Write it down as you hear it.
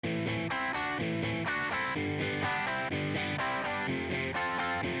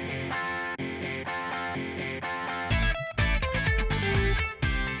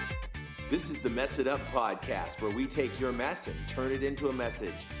This is the Mess It Up podcast, where we take your mess and turn it into a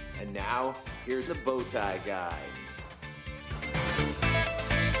message. And now, here's the Bowtie Guy.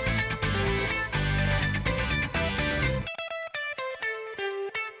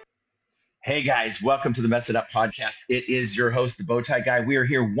 Hey guys, welcome to the Mess It Up podcast. It is your host, the Bowtie Guy. We are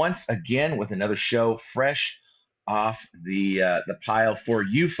here once again with another show fresh off the pile for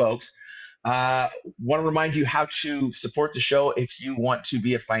you folks. Want to remind you how to support the show if you want to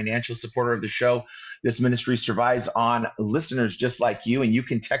be a financial supporter of the show. This ministry survives on listeners just like you, and you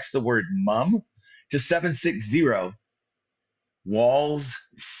can text the word MUM to 760 WALLS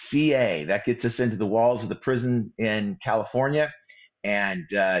CA. That gets us into the walls of the prison in California. And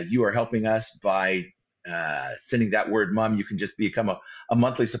you are helping us by sending that word MUM. You can just become a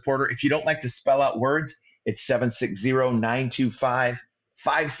monthly supporter. If you don't like to spell out words, it's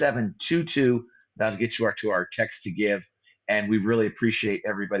 760-925-5722. That'll get you to our text to give. And we really appreciate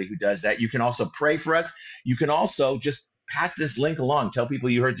everybody who does that. You can also pray for us. You can also just pass this link along. Tell people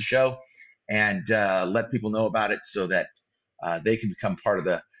you heard the show and let people know about it so that they can become part of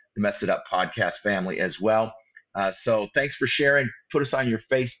the Mess It Up podcast family as well. So thanks for sharing. Put us on your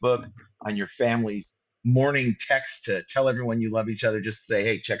Facebook, on your family's morning text to tell everyone you love each other. Just say,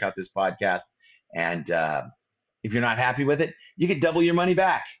 hey, check out this podcast. And if you're not happy with it, you get double your money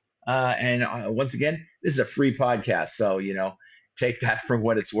back. And once again, this is a free podcast. So, take that for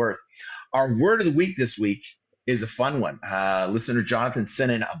what it's worth. Our word of the week this week is a fun one. Listener Jonathan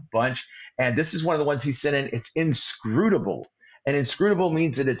sent in a bunch. And this is one of the ones he sent in. It's inscrutable. And inscrutable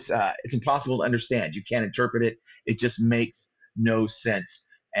means that it's impossible to understand. You can't interpret it. It just makes no sense.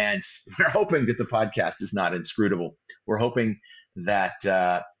 And we're hoping that the podcast is not inscrutable. We're hoping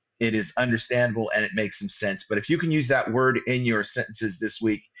that it is understandable and it makes some sense. But if you can use that word in your sentences this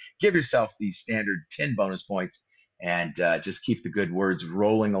week, give yourself the standard 10 bonus points and just keep the good words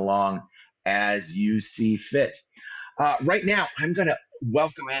rolling along as you see fit. Right now, I'm going to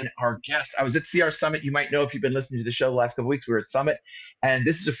welcome in our guest. I was at CR Summit. You might know if you've been listening to the show the last couple of weeks. We were at Summit, and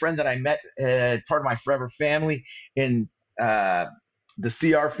this is a friend that I met, part of my forever family in the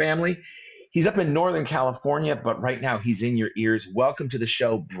CR family. He's up in Northern California, but right now he's in your ears. Welcome to the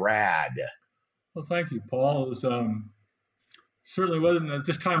show, Brad. Well, thank you, Paul. It was certainly wasn't at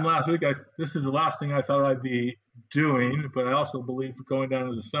this time last week. This is the last thing I thought I'd be doing, but I also believe going down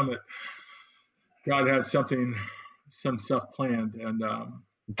to the Summit, God had some stuff planned, and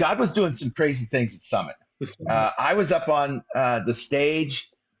God was doing some crazy things at Summit. I was up on the stage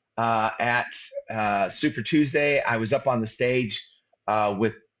at Super Tuesday. I was up on the stage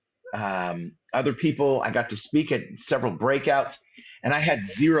with other people. I got to speak at several breakouts, and I had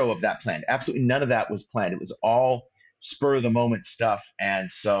zero of that planned. Absolutely none of that was planned. It was all spur of the moment stuff. And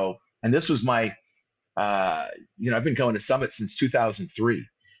this was my, I've been going to Summit since 2003.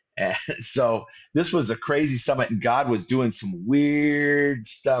 And so this was a crazy summit, and God was doing some weird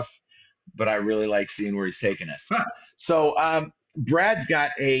stuff, but I really like seeing where he's taking us. So Brad's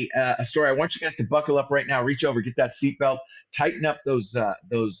got a story. I want you guys to buckle up right now, reach over, get that seatbelt, tighten up those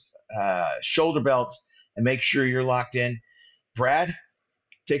shoulder belts, and make sure you're locked in. Brad,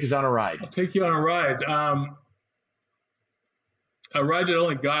 take us on a ride. I'll take you on a ride. A ride that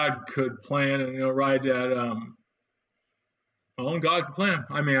only God could plan, and a ride that only God can plan.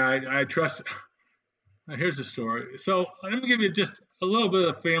 I mean, I trust. Here's the story. So let me give you just a little bit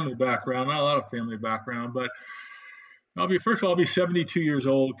of family background, not a lot of family background, but I'll be 72 years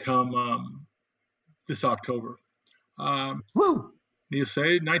old come this October. Woo! You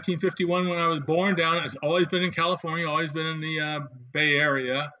say 1951 when I was born down. It's always been in California, always been in the Bay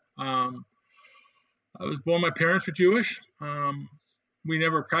Area. I was born. My parents were Jewish. We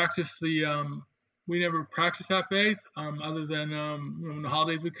never practiced that faith, other than when the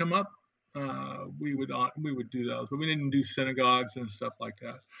holidays would come up, we would do those, but we didn't do synagogues and stuff like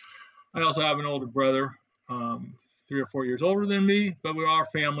that. I also have an older brother, 3 or 4 years older than me, but our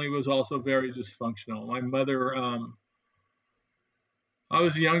family was also very dysfunctional. My mother, I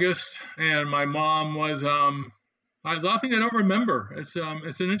was the youngest, and my mom was. A lot of things I don't remember. It's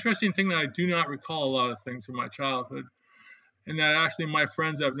an interesting thing that I do not recall a lot of things from my childhood. And that actually my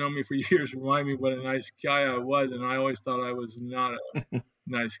friends that have known me for years remind me what a nice guy I was, and I always thought I was not a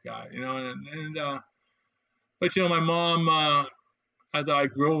nice guy, But my mom, as I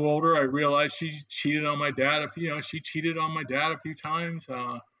grew older, I realized she cheated on my dad. She cheated on my dad a few times.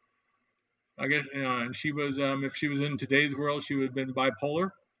 I guess, and she was, if she was in today's world, she would have been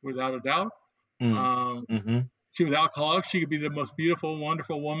bipolar without a doubt. She was alcoholic. She could be the most beautiful,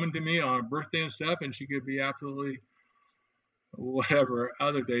 wonderful woman to me on her birthday and stuff, and she could be absolutely whatever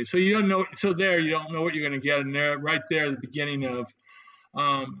other days. So you don't know. So there, you don't know what you're going to get in there. Right there, at the beginning of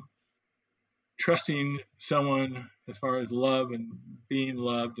trusting someone as far as love and being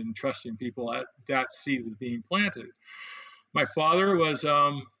loved and trusting people, that seed was being planted. My father was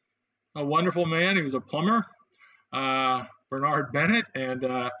a wonderful man. He was a plumber, Bernard Bennett,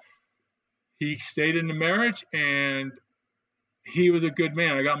 and he stayed in the marriage, and he was a good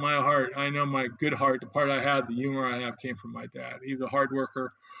man. I got my heart. I know my good heart, the part I had, the humor I have came from my dad. He was a hard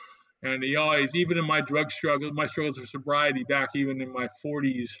worker. And he always, even in my drug struggles, my struggles of sobriety back even in my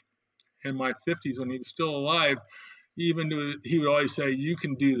 40s and my 50s when he was still alive, he would always say, you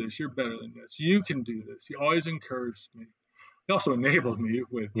can do this. You're better than this. You can do this. He always encouraged me. He also enabled me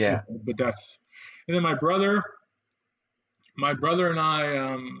with, but that's, and then my brother and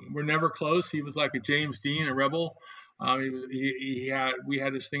I were never close. He was like a James Dean, a rebel. We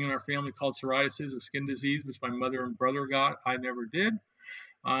had this thing in our family called psoriasis, a skin disease, which my mother and brother got. I never did.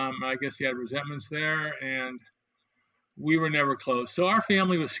 I guess he had resentments there, and we were never close. So our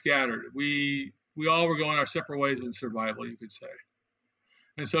family was scattered. We all were going our separate ways in survival, you could say.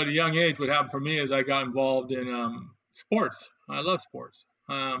 And so at a young age, what happened for me is I got involved in sports. I love sports,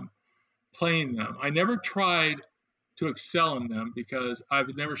 playing them. I never tried to excel in them because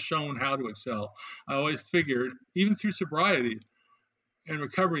I've never shown how to excel. I always figured, even through sobriety and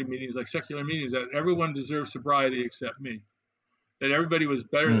recovery meetings, like secular meetings, that everyone deserves sobriety except me, that everybody was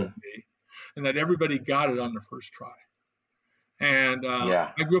better than me, and that everybody got it on the first try. And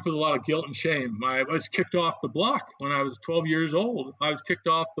I grew up with a lot of guilt and shame. I was kicked off the block when I was 12 years old. I was kicked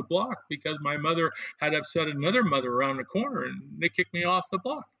off the block because my mother had upset another mother around the corner, and they kicked me off the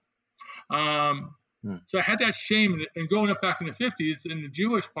block. So I had that shame. And growing up back in the 50s, in the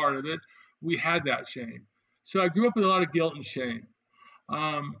Jewish part of it, we had that shame. So I grew up with a lot of guilt and shame.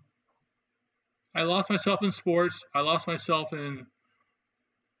 I lost myself in sports. I lost myself in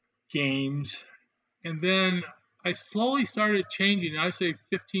games. And then I slowly started changing. I say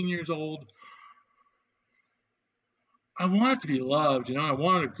 15 years old. I wanted to be loved. I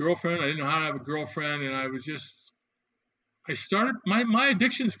wanted a girlfriend. I didn't know how to have a girlfriend. And I started, my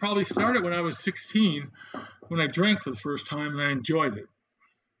addictions probably started when I was 16, when I drank for the first time and I enjoyed it.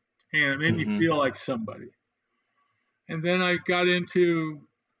 And it made me feel like somebody. And then I got into,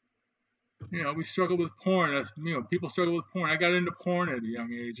 we struggled with porn. People struggle with porn. I got into porn at a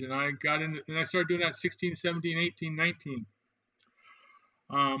young age, and I started doing that at 16, 17, 18, 19.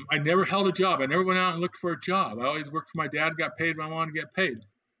 I never held a job. I never went out and looked for a job. I always worked for my dad, got paid when I wanted to get paid.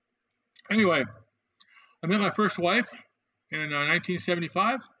 Anyway, I met my first wife in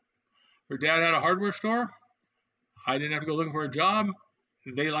 1975. Her dad had a hardware store. I didn't have to go looking for a job.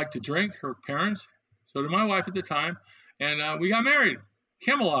 They liked to drink, her parents. So did my wife at the time. And we got married.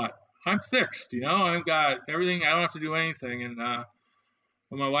 Camelot. I'm fixed, I've got everything. I don't have to do anything. And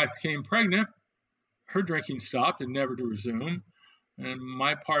when my wife became pregnant, her drinking stopped and never to resume. And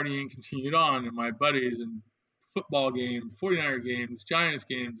my partying continued on, and my buddies and football games, 49er games, Giants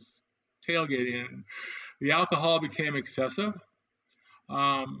games, tailgating. And the alcohol became excessive.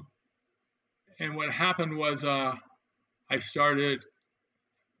 And what happened was I started,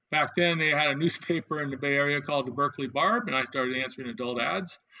 back then they had a newspaper in the Bay Area called the Berkeley Barb, and I started answering adult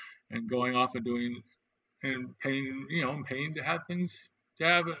ads and going off and doing and paying to have things, to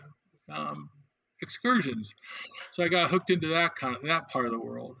have excursions. So I got hooked into that part of the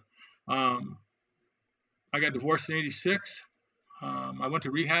world. I got divorced in '86. I went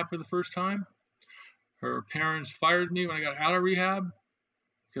to rehab for the first time. Her parents fired me when I got out of rehab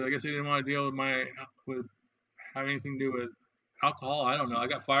because I guess they didn't want to deal with having anything to do with alcohol. I don't know. I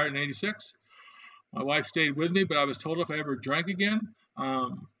got fired in '86. My wife stayed with me, but I was told if I ever drank again,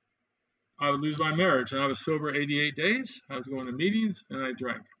 I would lose my marriage. And I was sober 88 days. I was going to meetings, and I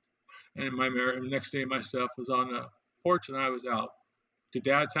drank. And the next day, my stuff was on the porch, and I was out. To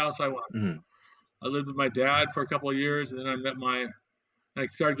Dad's house, I went. I lived with my dad for a couple of years, and then I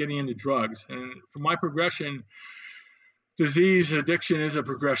started getting into drugs. And for my progression, disease addiction is a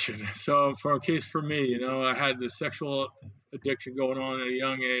progression. So for me, I had the sexual addiction going on at a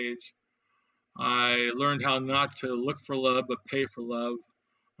young age. I learned how not to look for love, but pay for love.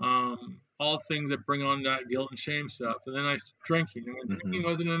 All things that bring on that guilt and shame stuff. And then I started drinking. And when drinking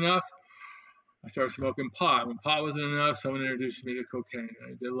wasn't enough, I started smoking pot. When pot wasn't enough, someone introduced me to cocaine.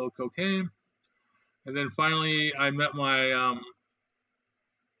 I did a little cocaine. And then finally, I met my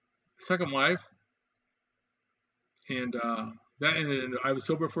second wife. And that ended. I was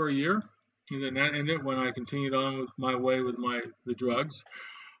sober for a year. And then that ended when I continued on with my way with the drugs.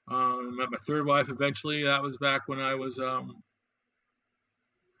 I met my third wife eventually. That was back when I was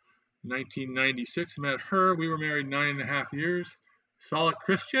 1996. I met her. We were married 9.5 years. Solid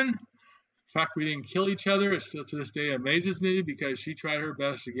Christian, fact we didn't kill each other, it still to this day amazes me, because she tried her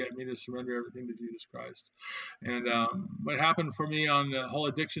best to get me to surrender everything to Jesus Christ. And what happened for me on the whole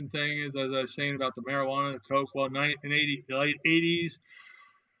addiction thing is, as I was saying about the marijuana, the coke, well, in the late 80s,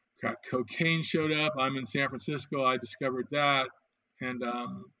 cocaine showed up. I'm in San Francisco. I discovered that, and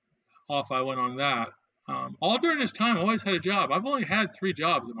off I went on that. All during this time, I always had a job. I've only had 3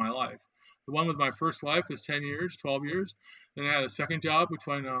 jobs in my life. The one with my first wife was 10 years, 12 years. Then I had a second job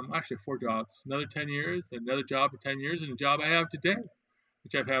between, actually 4 jobs, another 10 years, another job for 10 years, and the job I have today,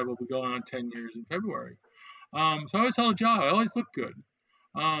 which I've had will be going on 10 years in February. So I always held a job. I always looked good.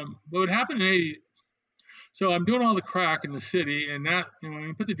 But what happened in 80, so I'm doing all the crack in the city, and that, when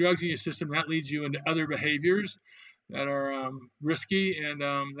you put the drugs in your system, that leads you into other behaviors that are risky, and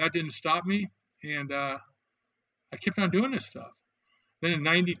that didn't stop me. And I kept on doing this stuff. Then in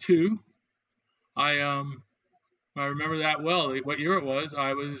 '92, I remember that well. What year it was?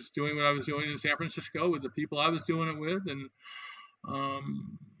 I was doing what I was doing in San Francisco with the people I was doing it with, and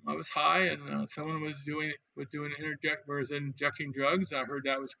I was high, and someone was injecting drugs. I heard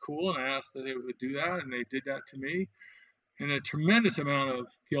that was cool, and I asked that they would do that, and they did that to me. And a tremendous amount of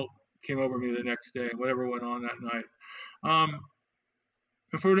guilt came over me the next day, whatever went on that night.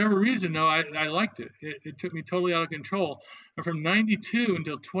 And for whatever reason, though, I liked it. It took me totally out of control. And from '92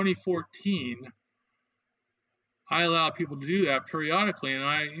 until 2014, I allowed people to do that periodically. And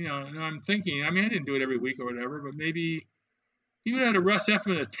I'm thinking, I mean, I didn't do it every week or whatever, but maybe even at a rough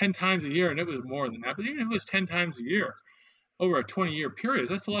estimate of 10 times a year, and it was more than that, but even if it was 10 times a year over a 20-year period,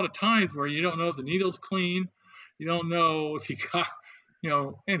 that's a lot of times where you don't know if the needle's clean, you don't know if you got,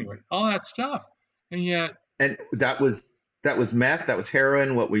 anyway, all that stuff. And yet. And that was meth, that was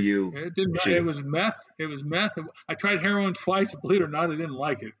heroin. What were you? It was meth. It was meth. I tried heroin twice. Believe it or not, I didn't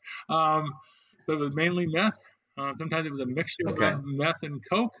like it. But it was mainly meth. Sometimes it was a mixture of meth and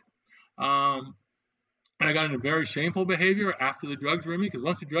coke. And I got into very shameful behavior after the drugs were in me, because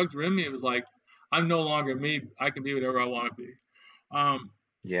once the drugs were in me, it was like, I'm no longer me. I can be whatever I want to be. I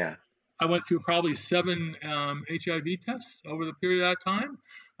went through probably 7 HIV tests over the period of that time.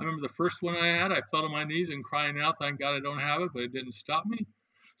 I remember the first one I had, I fell to my knees and crying out, thank God I don't have it, but it didn't stop me.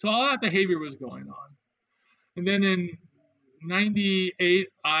 So all that behavior was going on. And then in '98,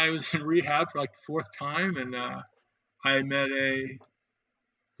 I was in rehab for like the 4th time, and I met a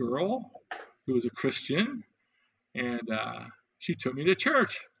girl who was a Christian, and she took me to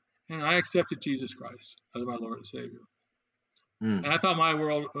church, and I accepted Jesus Christ as my Lord and Savior. And I thought my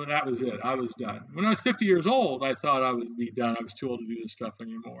world, that was it. I was done. When I was 50 years old, I thought I would be done. I was too old to do this stuff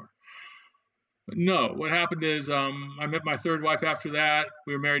anymore. But no, what happened is I met my 3rd wife after that.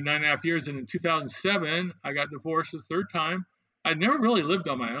 We were married 9.5 years, and in 2007, I got divorced the 3rd time. I'd never really lived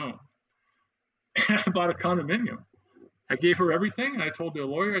on my own. I bought a condominium. I gave her everything, and I told the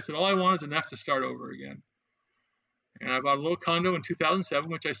lawyer, I said, all I want is enough to start over again. And I bought a little condo in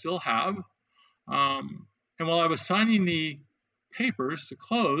 2007, which I still have. And while I was signing the papers to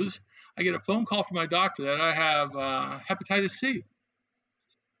close, I get a phone call from my doctor that I have hepatitis C.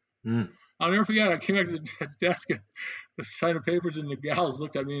 I'll never forget, I came back to the desk and to sign the papers, and the gals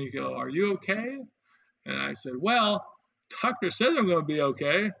looked at me and go, are you okay? And I said, well, doctor says I'm going to be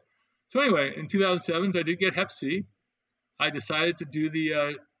okay. So anyway, in 2007, I did get hep C. I decided to do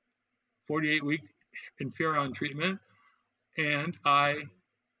the 48-week interferon treatment, and I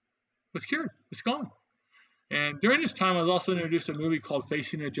was cured. It's gone. And during this time, I was also introduced to a movie called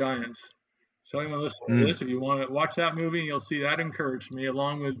Facing the Giants. So anyone listening to this, if you want to watch that movie, you'll see that encouraged me,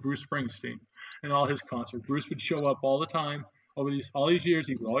 along with Bruce Springsteen and all his concerts. Bruce would show up all the time. Over all these years,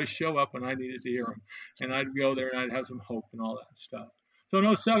 he would always show up when I needed to hear him. And I'd go there, and I'd have some hope and all that stuff. So in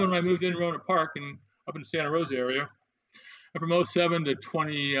 2007, I moved in Rona Park and up in the Santa Rosa area. And from 2007 to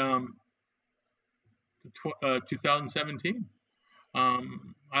 2017,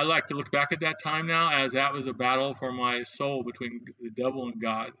 I like to look back at that time now as that was a battle for my soul between the devil and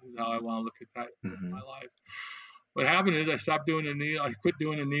God, is how I want to look at that in my life. What happened is I stopped doing the needle. I quit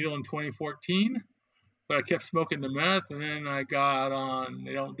doing the needle in 2014, but I kept smoking the meth, and then I got on,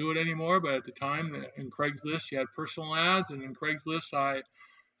 they don't do it anymore, but at the time in Craigslist, you had personal ads, and in Craigslist, I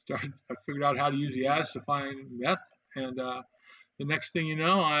figured out how to use the ads to find meth, and the next thing you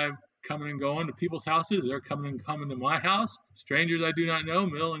know, I'm coming and going to people's houses. They're coming to my house. Strangers I do not know,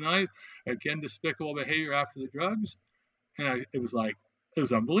 middle of the night. Again, despicable behavior after the drugs. And it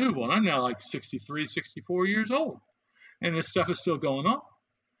was unbelievable. And I'm now like 63, 64 years old. And this stuff is still going on.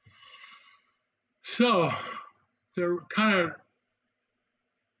 So to kind of,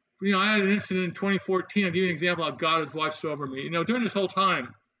 I had an incident in 2014. I'll give you an example of how God has watched over me. During this whole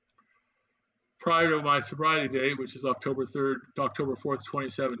time, prior to my sobriety date, which is October 4th,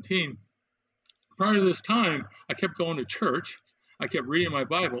 2017, prior to this time, I kept going to church. I kept reading my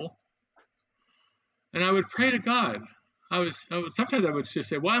Bible, and I would pray to God. Sometimes I would just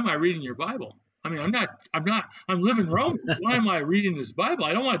say, "Why am I reading your Bible? I mean, I'm living Rome. Why am I reading this Bible?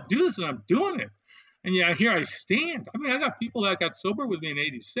 I don't want to do this, and I'm doing it." And yeah, here I stand. I mean, I got people that got sober with me in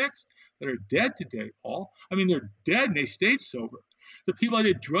 '86 that are dead today, Paul. I mean, they're dead and they stayed sober. The people I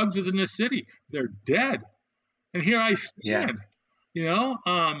did drugs with in this city, they're dead. And here I stand.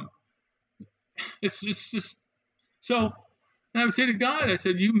 It's just so. And I would say to God, I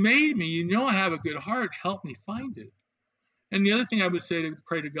said, "You made me. You know I have a good heart. Help me find it." And the other thing I would say to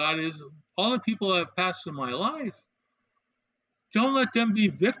pray to God is all the people that have passed in my life, don't let them be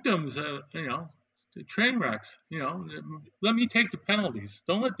victims of, to train wrecks. Let me take the penalties.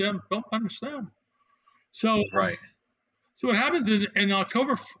 Don't punish them. So, Right. so what happens is in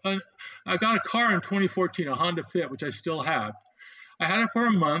October, I got a car in 2014, a Honda Fit, which I still have. I had it for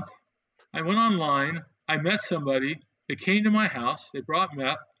a month. I went online. I met somebody. They came to my house. They brought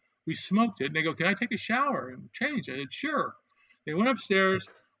meth. We smoked it. And they go, "Can I take a shower and change?" I said, "Sure." They went upstairs.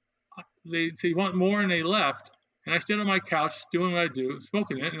 They said, "You want more?" And they left. And I stayed on my couch doing what I do,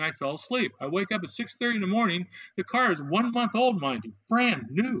 smoking it, and I fell asleep. I wake up at 6:30 in the morning. The car is 1 month old, mind you,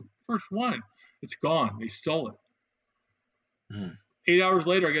 brand new, first one. It's gone. They stole it. Mm. 8 hours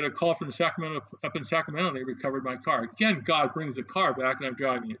later, I get a call from Sacramento. Up in Sacramento, they recovered my car. Again, God brings the car back, and I'm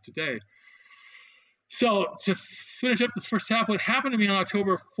driving it today. So to finish up this first half, what happened to me on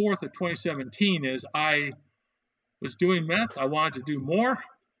October 4th of 2017 is I was doing meth. I wanted to do more.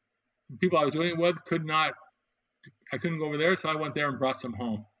 The people I was doing it with I couldn't go over there, so I went there and brought some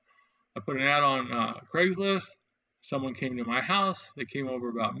home. I put an ad on Craigslist. Someone came to my house. They came over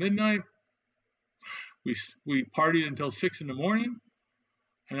about midnight. We partied until 6 in the morning,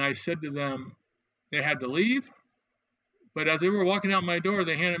 and I said to them they had to leave. But as they were walking out my door,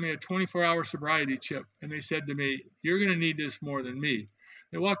 they handed me a 24-hour sobriety chip, and they said to me, "You're going to need this more than me."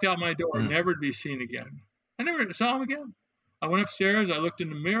 They walked out my door, never to be seen again. I never saw them again. I went upstairs. I looked in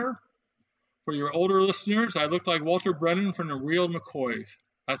the mirror. For your older listeners, I looked like Walter Brennan from the Real McCoys.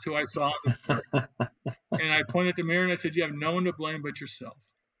 That's who I saw. And I pointed at the mirror and I said, "You have no one to blame but yourself."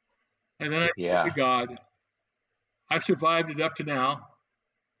 And then I said to God, "I've survived it up to now.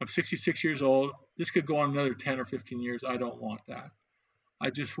 I'm 66 years old. This could go on another 10 or 15 years. I don't want that.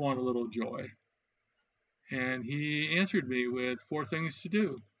 I just want a little joy." And he answered me with 4 things to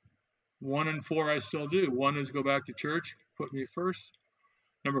do. 1 and 4 I still do. 1 is go back to church, put me first.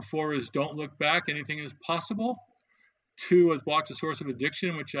 Number 4 is don't look back. Anything is possible. 2 is block the source of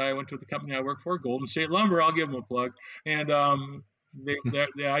addiction, which I went to the company I work for, Golden State Lumber. I'll give them a plug. And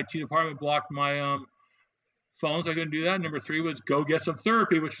the IT department blocked my phones. I couldn't do that. Number 3 was go get some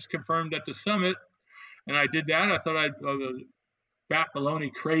therapy, which was confirmed at the summit. And I did that. I thought I was bat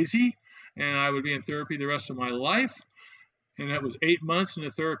baloney crazy, and I would be in therapy the rest of my life. And that was 8 months, and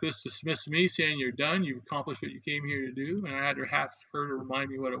the therapist dismissed me, saying, "You're done. You've accomplished what you came here to do." And I had to have her to remind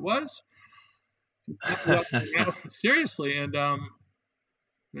me what it was. Seriously. And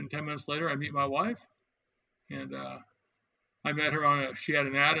then 10 minutes later, I meet my wife, and I met her she had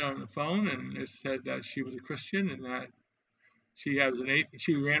an ad on the phone, and it said that she was a Christian and that she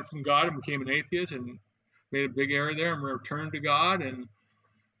ran from God and became an atheist and made a big error there and returned to God, and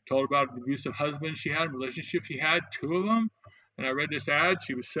told about the abusive husband she had, relationships she had, 2 of them. And I read this ad.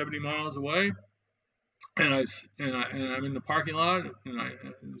 She was 70 miles away, and I'm in the parking lot, and I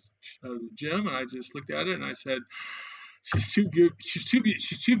was the gym, and I just looked at it and I said, "She's too good. She's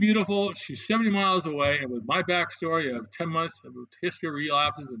too beautiful. She's 70 miles away." And with my backstory of 10 months of history of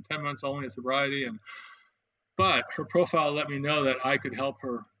relapses and 10 months only of sobriety, but her profile let me know that I could help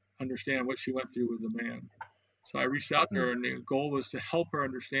her understand what she went through with the man. So I reached out to her, and the goal was to help her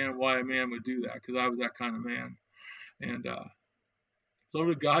understand why a man would do that, because I was that kind of man. And little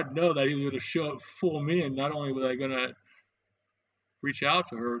did God know that he was going to fool me, and not only was I going to reach out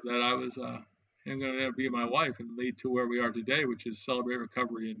to her, that I was going to be my wife and lead to where we are today, which is Celebrate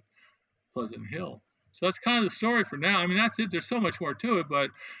Recovery in Pleasant Hill. So that's kind of the story for now. I mean, that's it. There's so much more to it,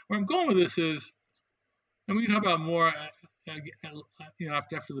 but where I'm going with this is, and we can talk about more,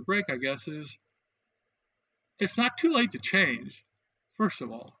 after the break, I guess, is it's not too late to change. First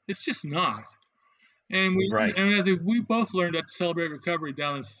of all, it's just not. And as we both learned at Celebrate Recovery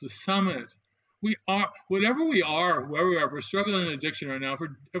down at the summit, we are whatever we are, whoever we are. If we're struggling in addiction right now.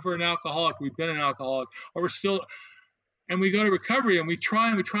 If we're an alcoholic, we've been an alcoholic, or we're still, and we go to recovery and we try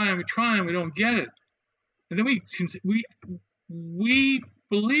and we don't get it, and then we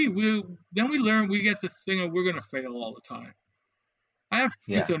believe then we learn, we get the thing of we're going to fail all the time. I have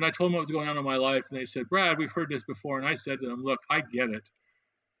friends, and I told them what was going on in my life, and they said, "Brad, we've heard this before," and I said to them, "Look, I get it.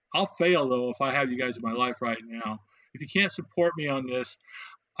 I'll fail though if I have you guys in my life right now. If you can't support me on this,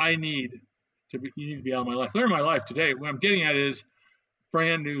 you need to be out of my life. They're in my life today. What I'm getting at is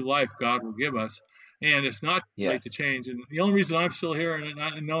brand new life God will give us, and it's not too late to Yes. change. And the only reason I'm still here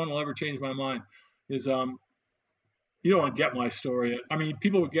and no one will ever change my mind is you don't want to get my story. I mean,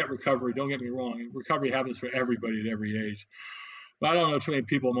 people would get recovery. Don't get me wrong. Recovery happens for everybody at every age. But I don't know too many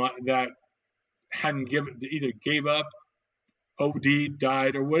people that hadn't either gave up, OD,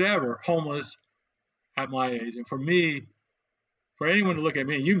 died, or whatever, homeless at my age. And for me, for anyone to look at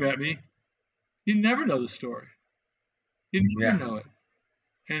me, you met me, you never know the story. You never Yeah. know it.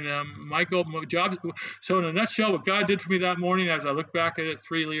 And my job. So in a nutshell, what God did for me that morning, as I look back at it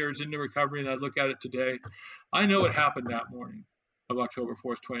 3 years into recovery, and I look at it today, I know what happened that morning of October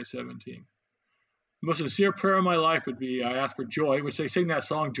 4th, 2017. The most sincere prayer of my life would be, I ask for joy, which they sing that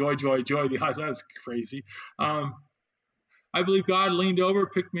song, Joy, Joy, Joy. That was crazy. I believe God leaned over,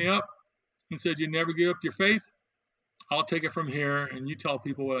 picked me up, and said, you never give up your faith. I'll take it from here, and you tell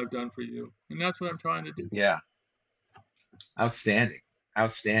people what I've done for you. And that's what I'm trying to do. Yeah. Outstanding.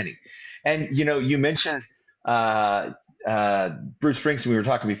 Outstanding. And, you mentioned uh, Bruce Springsteen. We were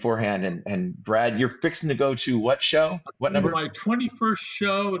talking beforehand, and Brad, you're fixing to go to what show? What number? My 21st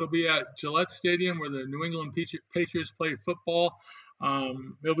show, it'll be at Gillette Stadium where the New England Patriots play football.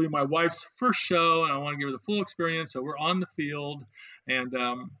 It'll be my wife's first show, and I want to give her the full experience. So we're on the field. And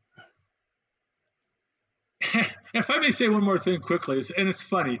if I may say one more thing quickly, and it's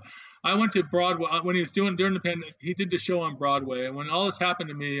funny. I went to Broadway when he was during the pandemic. He did the show on Broadway, and when all this happened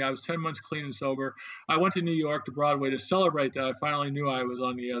to me, I was 10 months clean and sober. I went to New York to Broadway to celebrate that I finally knew I was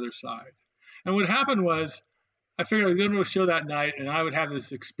on the other side. And what happened was, I figured I would go to a show that night and I would have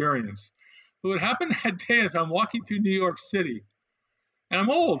this experience. But what happened that day is I'm walking through New York City, and I'm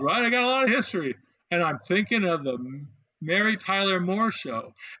old, right? I got a lot of history, and I'm thinking of the Mary Tyler Moore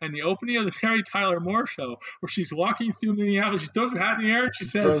show, and the opening of the Mary Tyler Moore show, where she's walking through Minneapolis. She throws her hat in the air and she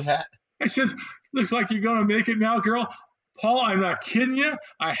says, looks like you're going to make it now, girl. Paul, I'm not kidding you.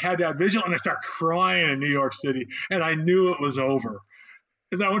 I had that visual, and I start crying in New York City, and I knew it was over.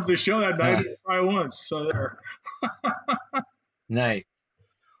 Because I went to the show that night and cried once. So there. Nice.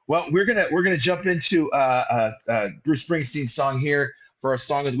 Well, we're gonna jump into Bruce Springsteen's song here for our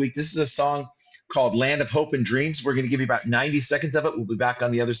song of the week. This is a song called Land of Hope and Dreams. We're going to give you about 90 seconds of it. We'll be back on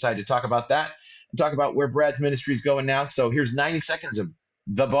the other side to talk about that and talk about where Brad's ministry is going now. So here's 90 seconds of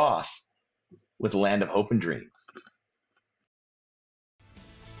The Boss with Land of Hope and Dreams.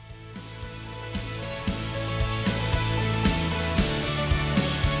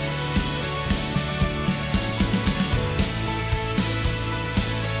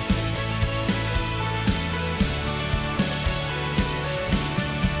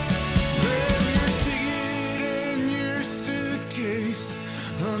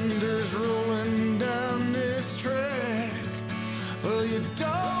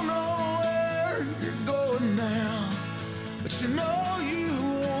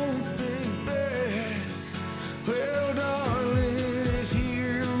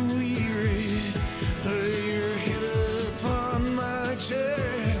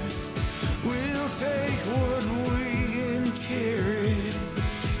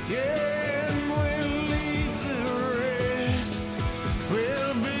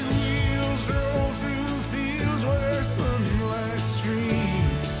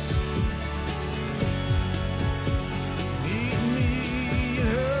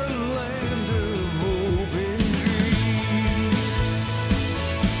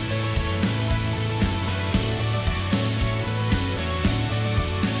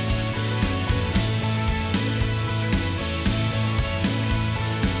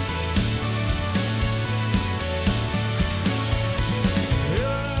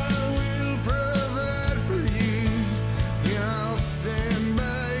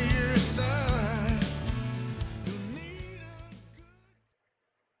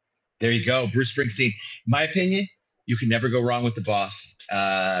 There you go, Bruce Springsteen. In my opinion, you can never go wrong with The Boss.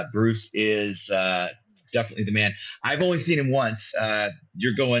 Bruce is definitely the man. I've only seen him once.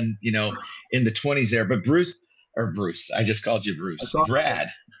 You're going, in the 20s there. But Bruce, I just called you Bruce.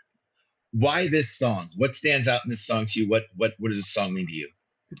 Brad, why this song? What stands out in this song to you? What does this song mean to you?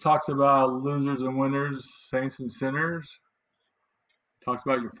 It talks about losers and winners, saints and sinners. It talks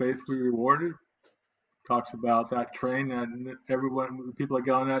about your faith will be rewarded. Talks about that train and the people that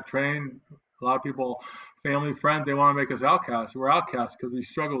get on that train, a lot of people, family, friends, they want to make us outcasts. We're outcasts because we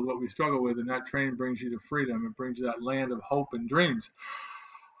struggle with what we struggle with, and that train brings you to freedom. It brings you that land of hope and dreams.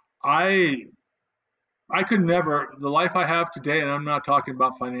 I could never, the life I have today, and I'm not talking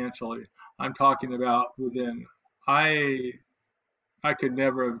about financially, I'm talking about within. I I could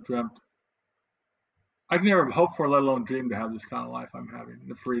never have dreamt. I could never have hoped for, let alone dreamed, to have this kind of life I'm having,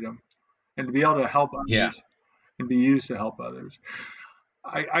 the freedom, and to be able to help Yeah. others and be used to help others.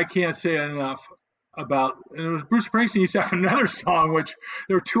 I can't say enough about. And it was Bruce Springsteen used to have another song, which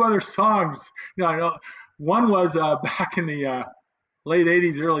there were two other songs. I know one was back in the late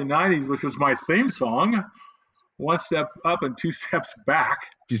 '80s, early '90s, which was my theme song. One step up and two steps back.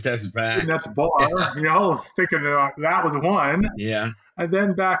 2 steps back. Sitting at the bar, thinking that was one. Yeah. And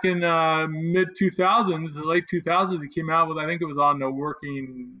then back in mid 2000s, the late 2000s, he came out with, I think it was on the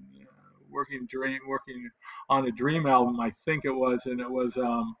working on a Dream album, I think it was, and it was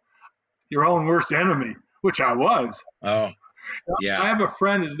Your Own Worst Enemy, which I was. Oh, I yeah. have a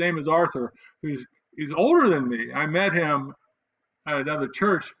friend, his name is Arthur, he's older than me. I met him at another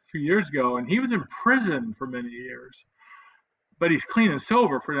church a few years ago, and he was in prison for many years. But he's clean and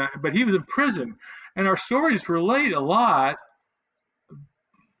sober for that. But he was in prison, and our stories relate a lot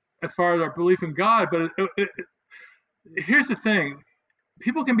as far as our belief in God. But here's the thing: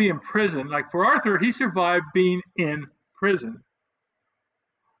 people can be in prison. Like for Arthur, he survived being in prison.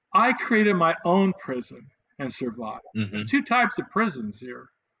 I created my own prison and survived. There's two types of prisons here.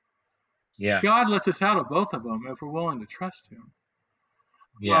 Yeah. God lets us out of both of them if we're willing to trust Him.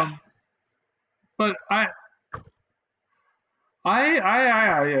 Yeah. But how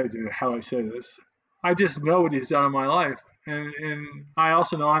I say this, I just know what He's done in my life. And I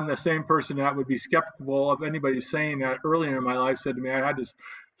also know I'm the same person that would be skeptical of anybody saying that earlier in my life said to me, I had this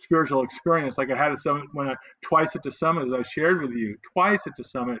spiritual experience. Like I had a summit twice at the summit, as I shared with you, twice at the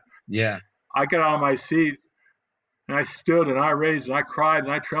summit. Yeah. I got out of my seat and I stood and I raised and I cried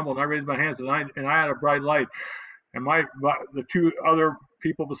and I trembled and I raised my hands and I had a bright light. And the two other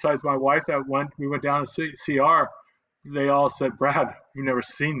people besides my wife we went down to CR, they all said, Brad, you've never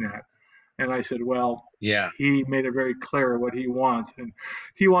seen that. And I said, well, yeah, He made it very clear what He wants. And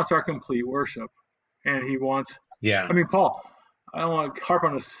He wants our complete worship. And He wants, yeah. I mean, Paul, I don't want to harp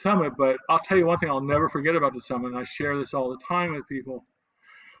on the summit, but I'll tell you one thing I'll never forget about the summit. And I share this all the time with people.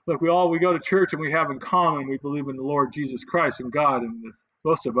 Look, we go to church and we have in common, we believe in the Lord Jesus Christ and God. And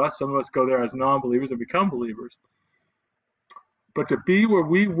most of us, some of us go there as non-believers and become believers. But to be where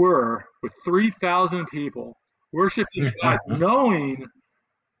we were with 3,000 people worshiping God, knowing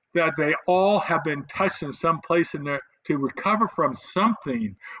that they all have been touched in some place in there to recover from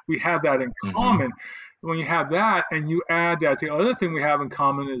something. We have that in common. When you have that and you add that, the other thing we have in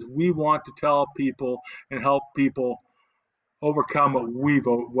common is we want to tell people and help people overcome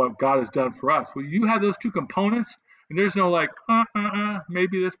what God has done for us. Well, you have those two components, and there's no like,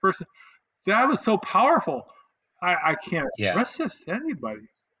 maybe this person. That was so powerful. I can't express this to anybody.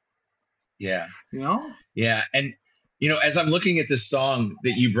 Yeah. Yeah. And, as I'm looking at this song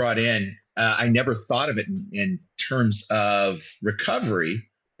that you brought in, I never thought of it in terms of recovery,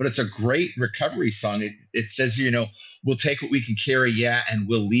 but it's a great recovery song. It says, we'll take what we can carry. Yeah. And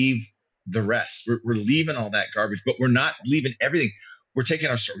we'll leave the rest. We're leaving all that garbage, but we're not leaving everything. We're taking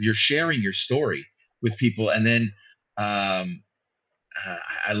you're sharing your story with people. And then I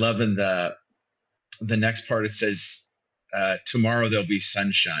love in the next part, it says, tomorrow there'll be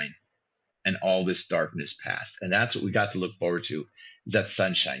sunshine and all this darkness past. And that's what we got to look forward to, is that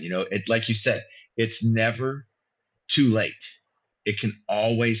sunshine. It, like you said, it's never too late. It can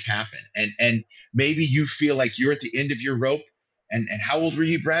always happen. And maybe you feel like you're at the end of your rope. And how old were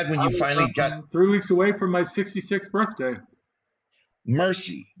you, Brad, when you finally got 3 weeks away from my 66th birthday?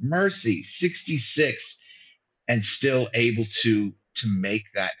 Mercy, 66, and still able to make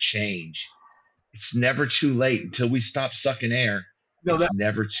that change. It's never too late until we stop sucking air. It's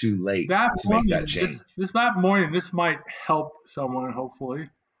never too late to make that change. That morning, this might help someone, hopefully.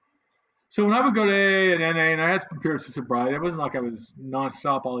 So when I would go to AA and NA, and I had some periods of sobriety, it wasn't like I was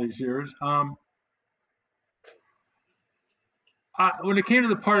nonstop all these years. When it came to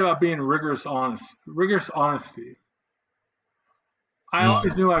the part about being rigorous honesty, I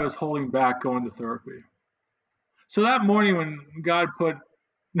always knew I was holding back going to therapy. So that morning when God put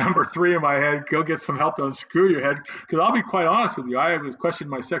number 3 in my head, go get some help to unscrew your head, because I'll be quite honest with you, I was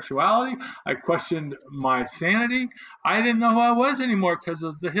questioning my sexuality, I questioned my sanity, I didn't know who I was anymore because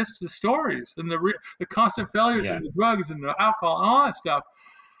of the stories and the constant failures and the drugs and the alcohol and all that stuff.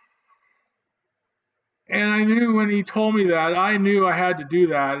 And I knew when He told me that, I knew I had to do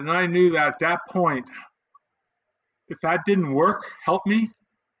that, and I knew that at that point, if that didn't work, help me,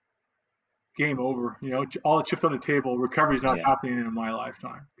 game over. All the chips on the table, recovery is not happening in my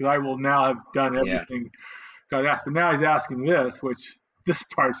lifetime, because I will now have done everything God asked. But now He's asking this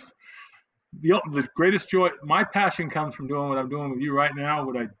part's the greatest joy. My passion comes from doing what I'm doing with you right now,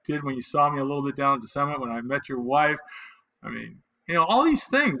 what I did when you saw me a little bit down at the summit, when I met your wife. I mean, all these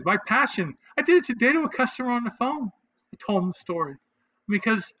things. My passion. I did it today to a customer on the phone. I told him the story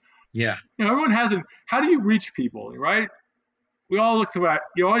because Yeah. everyone has an. How do you reach people, right? We all look for that.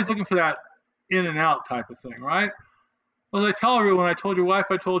 You're always looking for that in and out type of thing, right? Well, I tell everyone, I told your wife,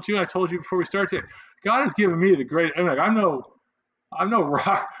 I told you before we started. God has given me the great. I'm no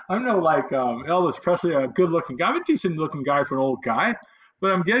rock. I'm no like Elvis Presley, a good-looking guy. I'm a decent-looking guy for an old guy.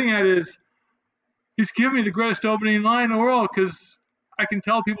 But I'm getting at is, he's given me the greatest opening line in the world because I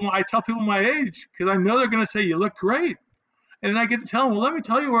tell people my age because I know they're going to say you look great, and then I get to tell them, well, let me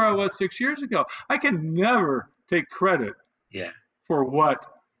tell you where I was 6 years ago. I can never take credit Yeah. for what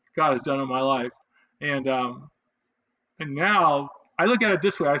God has done in my life, and now I look at it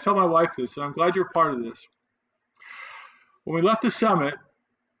this way. I tell my wife this, and I'm glad you're part of this. When we left the summit,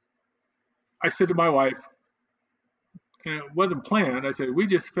 I said to my wife, and it wasn't planned, I said, we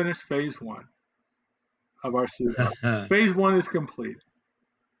just finished phase 1 of our CR. Phase 1 is complete.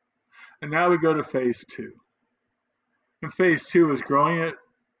 And now we go to phase 2. And phase 2 is growing it,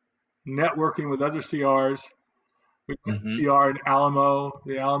 networking with other CRs. We have a CR in Alamo,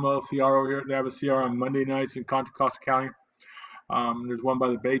 the Alamo CR over here. They have a CR on Monday nights in Contra Costa County. There's one by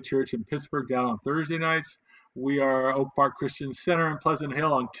the Bay Church in Pittsburgh down on Thursday nights. We are Oak Park Christian Center in Pleasant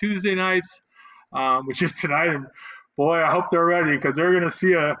Hill on Tuesday nights, which is tonight. And boy, I hope they're ready because they're going to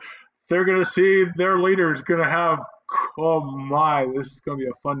see their leaders going to have. Oh my, this is going to be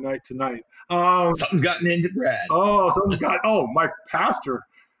a fun night tonight. Something's gotten into Brad. My pastor,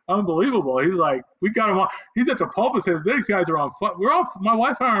 unbelievable. He's like, we got him on. He's at the pulpit saying, these guys are on fire. My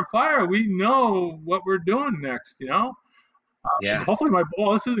wife and I are on fire. We know what we're doing next, Yeah. Hopefully my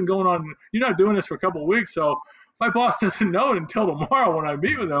boss isn't going on. You're not doing this for a couple of weeks, so my boss doesn't know it until tomorrow when I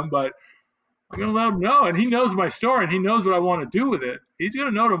meet with him. But I'm going to let him know, and he knows my story, and he knows what I want to do with it. He's going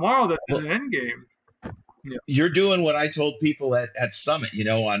to know tomorrow that there's an end game. Yeah. You're doing what I told people at Summit.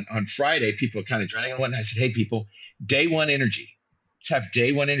 On Friday, people are kind of drowning on one. I said, hey, people, day one energy. Let's have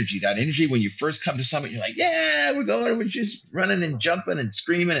day one energy. That energy when you first come to Summit, you're like, yeah, we're just running and jumping and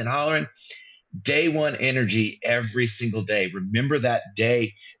screaming and hollering. Day one energy every single day. Remember that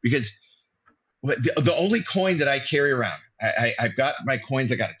day, because the only coin that I carry around, I've got my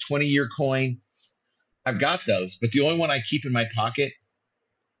coins. I got a 20-year coin. I've got those, but the only one I keep in my pocket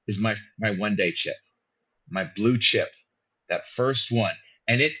is my one-day chip, my blue chip, that first one.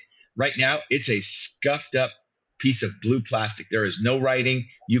 And right now, it's a scuffed up piece of blue plastic. There is no writing.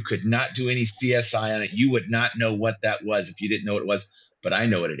 You could not do any CSI on it. You would not know what that was if you didn't know what it was, but I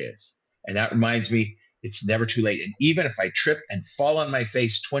know what it is. And that reminds me, it's never too late. And even if I trip and fall on my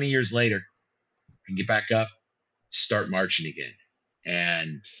face 20 years later, I can get back up, start marching again.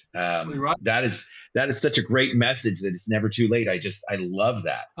 And that is such a great message that it's never too late. I love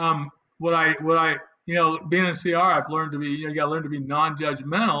that. What I being in CR, I've learned to be, you got to learn to be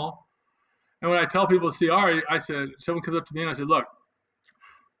non-judgmental. And when I tell people CR, I said, someone comes up to me and I said, look,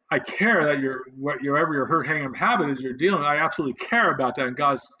 I care that your hurt hang-up habit is you're dealing with. I absolutely care about that, and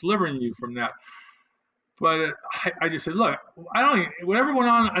God's delivering you from that. But I just said, look, whatever went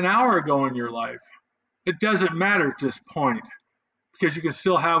on an hour ago in your life, it doesn't matter at this point, because you can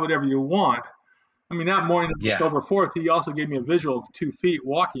still have whatever you want. I mean, that morning of October 4th, he also gave me a visual of 2 feet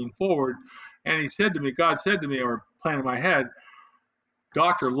walking forward, and God said to me, or playing in my head,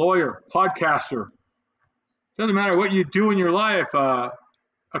 doctor, lawyer, podcaster, doesn't matter what you do in your life,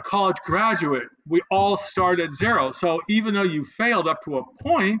 a college graduate, we all start at zero. So even though you failed up to a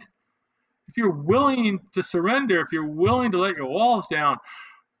point, if you're willing to surrender, if you're willing to let your walls down,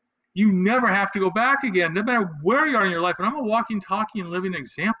 you never have to go back again, no matter where you are in your life. And I'm a walking, talking, and living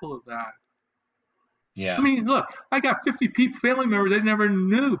example of that. Yeah. I mean, look, I got 50 family members I never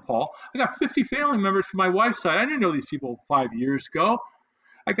knew, Paul. I got 50 family members from my wife's side. I didn't know these people 5 years ago.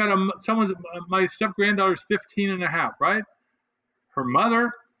 I got my step-granddaughter's 15 and a half, right? Her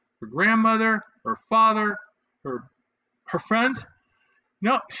mother, her grandmother, her father, her friends.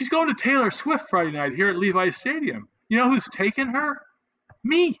 No, she's going to Taylor Swift Friday night here at Levi's Stadium. You know who's taking her?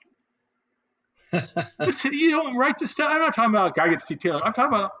 Me. You don't write the stuff. I'm not talking about I get to see Taylor. I'm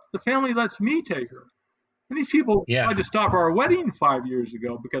talking about the family lets me take her. And these people tried to stop our wedding 5 years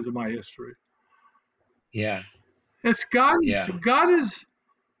ago because of my history. Yeah. It's God. Yeah. God is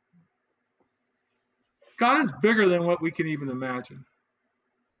bigger than what we can even imagine.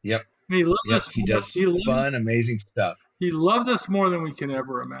 Yep. And he loves us. He does fun, amazing stuff. He loves us more than we can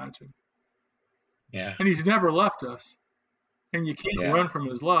ever imagine. Yeah. And he's never left us. And you can't run from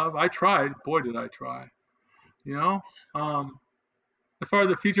his love. I tried. Boy, did I try. As far as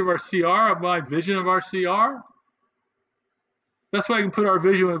the future of our CR, my vision of our CR, That's why I can put our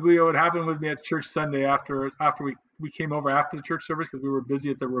vision with what happened with me at church Sunday after we came over after the church service because we were busy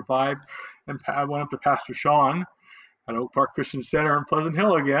at the Revive, and I went up to Pastor Sean at Oak Park Christian Center in Pleasant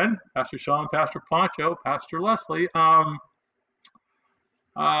Hill again. Pastor Sean, Pastor Poncho, Pastor Leslie.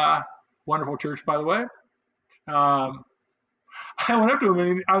 Wonderful church, by the way. I went up to him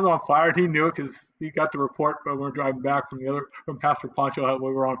and I was on fire, and he knew it because he got the report when we were driving back from Pastor Poncho how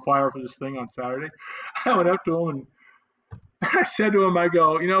we were on fire for this thing on Saturday. I went up to him and I said to him, I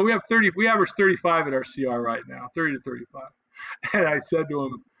go, we average 35 at our CR right now, 30 to 35. And I said to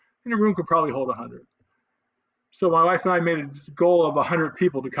him, and the room could probably hold 100. So my wife and I made a goal of 100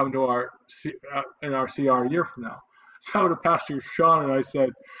 people to come to our CR a year from now. So I went to Pastor Sean and I said,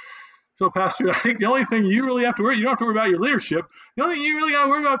 so Pastor, I think the only thing you really have to worry, you don't have to worry about your leadership. The only thing you really got to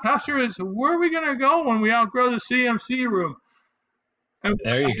worry about, Pastor, is where are we going to go when we outgrow the CMC room? And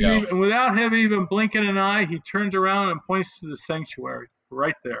there you go. And without him even blinking an eye, he turns around and points to the sanctuary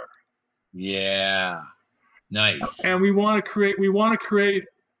right there. Yeah, nice. And we are creating. We've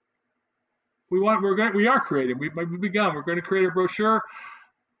begun. We're going to create a brochure.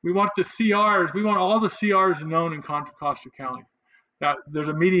 We want the CRs. We want all the CRs known in Contra Costa County. That there's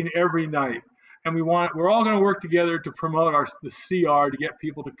a meeting every night, and we're all going to work together to promote the CR to get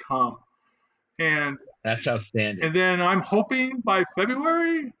people to come. And that's outstanding. And then I'm hoping by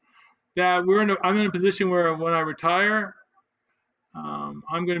February that I'm in a position where when I retire, I'm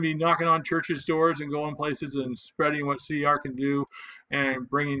going to be knocking on churches' doors and going places and spreading what CR can do and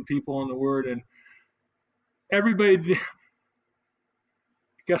bringing people in the Word. And everybody,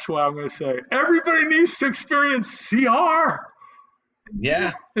 guess what I'm going to say? Everybody needs to experience CR.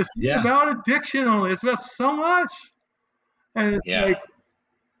 Yeah. It's not about addiction only. It's about so much. And it's like,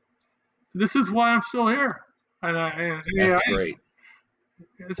 this is why I'm still here. That's great.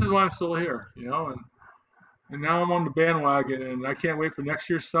 This is why I'm still here, and now I'm on the bandwagon, and I can't wait for next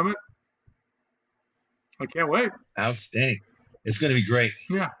year's summit. I can't wait. Outstanding. It's going to be great.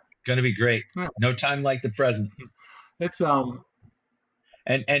 Yeah. Going to be great. Yeah. No time like the present. It's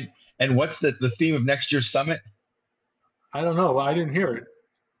And what's the theme of next year's summit? I don't know. I didn't hear it.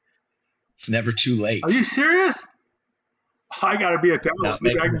 It's never too late. Are you serious? I got to be at that.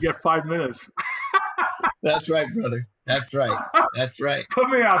 Maybe I can get 5 minutes. That's right, brother. That's right. That's right. Put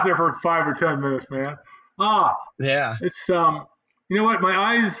me out there for 5 or 10 minutes, man. Yeah. It's you know what? My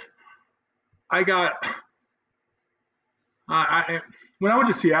eyes. I got. When I went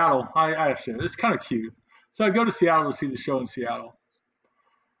to Seattle, it's kind of cute. So I go to Seattle to see the show in Seattle,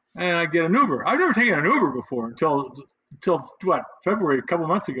 and I get an Uber. I've never taken an Uber before until February, a couple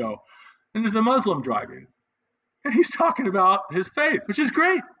months ago, and there's a Muslim driving, and he's talking about his faith, which is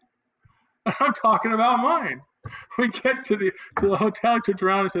great. And I'm talking about mine. We get to the hotel, he turns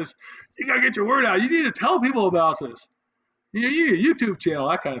around and says, "You gotta get your word out. You need to tell people about this. You need a YouTube channel,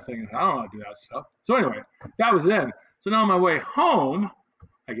 that kind of thing." I don't know how to do that stuff. So anyway, that was then. So now on my way home,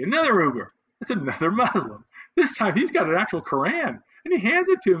 I get another Uber. It's another Muslim. This time he's got an actual Quran, and he hands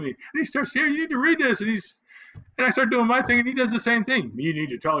it to me, and he starts saying, "You need to read this," and I start doing my thing, and he does the same thing. You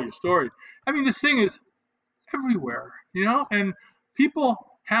need to tell your story. I mean, this thing is everywhere, and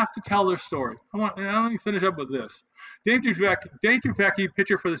people have to tell their story. Let me finish up with this. Dave Dufecki,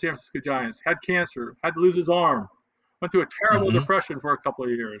 pitcher for the San Francisco Giants, had cancer, had to lose his arm, went through a terrible depression for a couple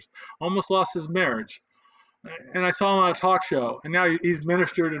of years, almost lost his marriage. And I saw him on a talk show, and now he's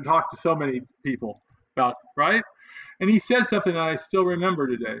ministered and talked to so many people about, right? And he said something that I still remember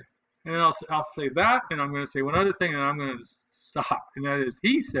today. And I'll say that, and I'm going to say one other thing, and I'm going to stop. And that is,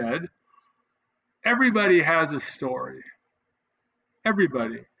 he said, everybody has a story.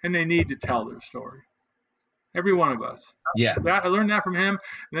 Everybody. And they need to tell their story. Every one of us. Yeah. I learned that from him.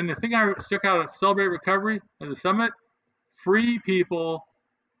 And then the thing I stuck out of Celebrate Recovery at the summit, free people.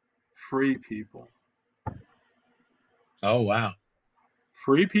 Oh, wow.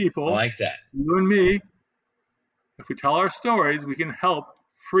 Free people. I like that. You and me. If we tell our stories, we can help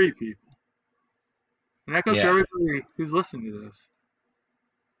free people. And that goes to everybody who's listening to this.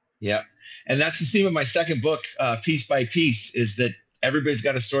 Yeah. And that's the theme of my second book, Piece by Piece, is that everybody's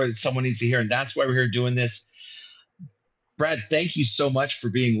got a story that someone needs to hear. And that's why we're here doing this. Brad, thank you so much for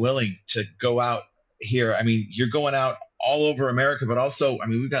being willing to go out here. I mean, you're going out all over America, but also, I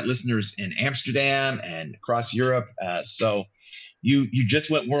mean, we've got listeners in Amsterdam and across Europe. So you just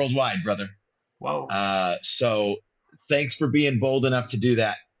went worldwide, brother. Wow. So thanks for being bold enough to do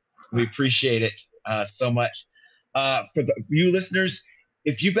that. We appreciate it so much. For you listeners,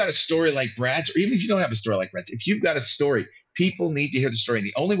 if you've got a story like Brad's, or even if you don't have a story like Brad's, if you've got a story, people need to hear the story. And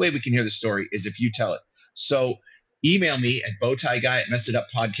the only way we can hear the story is if you tell it. So email me at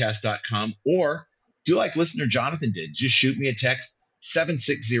bowtieguy@messituppodcast.com, or do like listener Jonathan did. Just shoot me a text,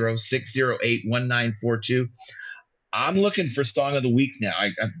 760-608-1942. I'm looking for Song of the Week now.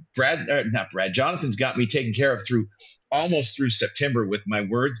 Jonathan's got me taken care of almost through September with my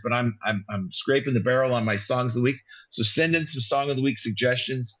words, but I'm scraping the barrel on my Songs of the Week. So send in some Song of the Week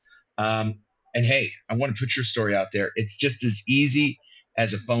suggestions. And hey, I want to put your story out there. It's just as easy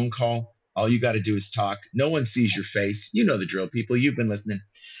as a phone call. All you got to do is talk. No one sees your face. You know the drill, people. You've been listening.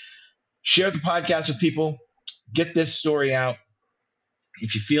 Share the podcast with people. Get this story out.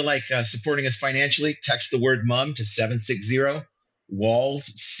 If you feel like supporting us financially, text the word MUM to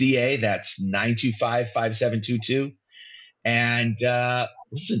 760-WALLS-CA. That's 925-5722. And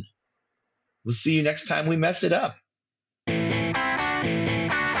listen, we'll see you next time we mess it up.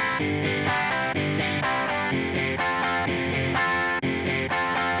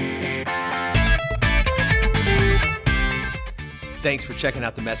 Thanks for checking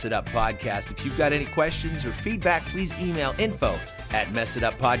out the Mess It Up podcast. If you've got any questions or feedback, please email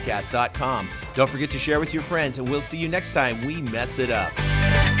info@messituppodcast.com. Don't forget to share with your friends, and we'll see you next time we mess it up.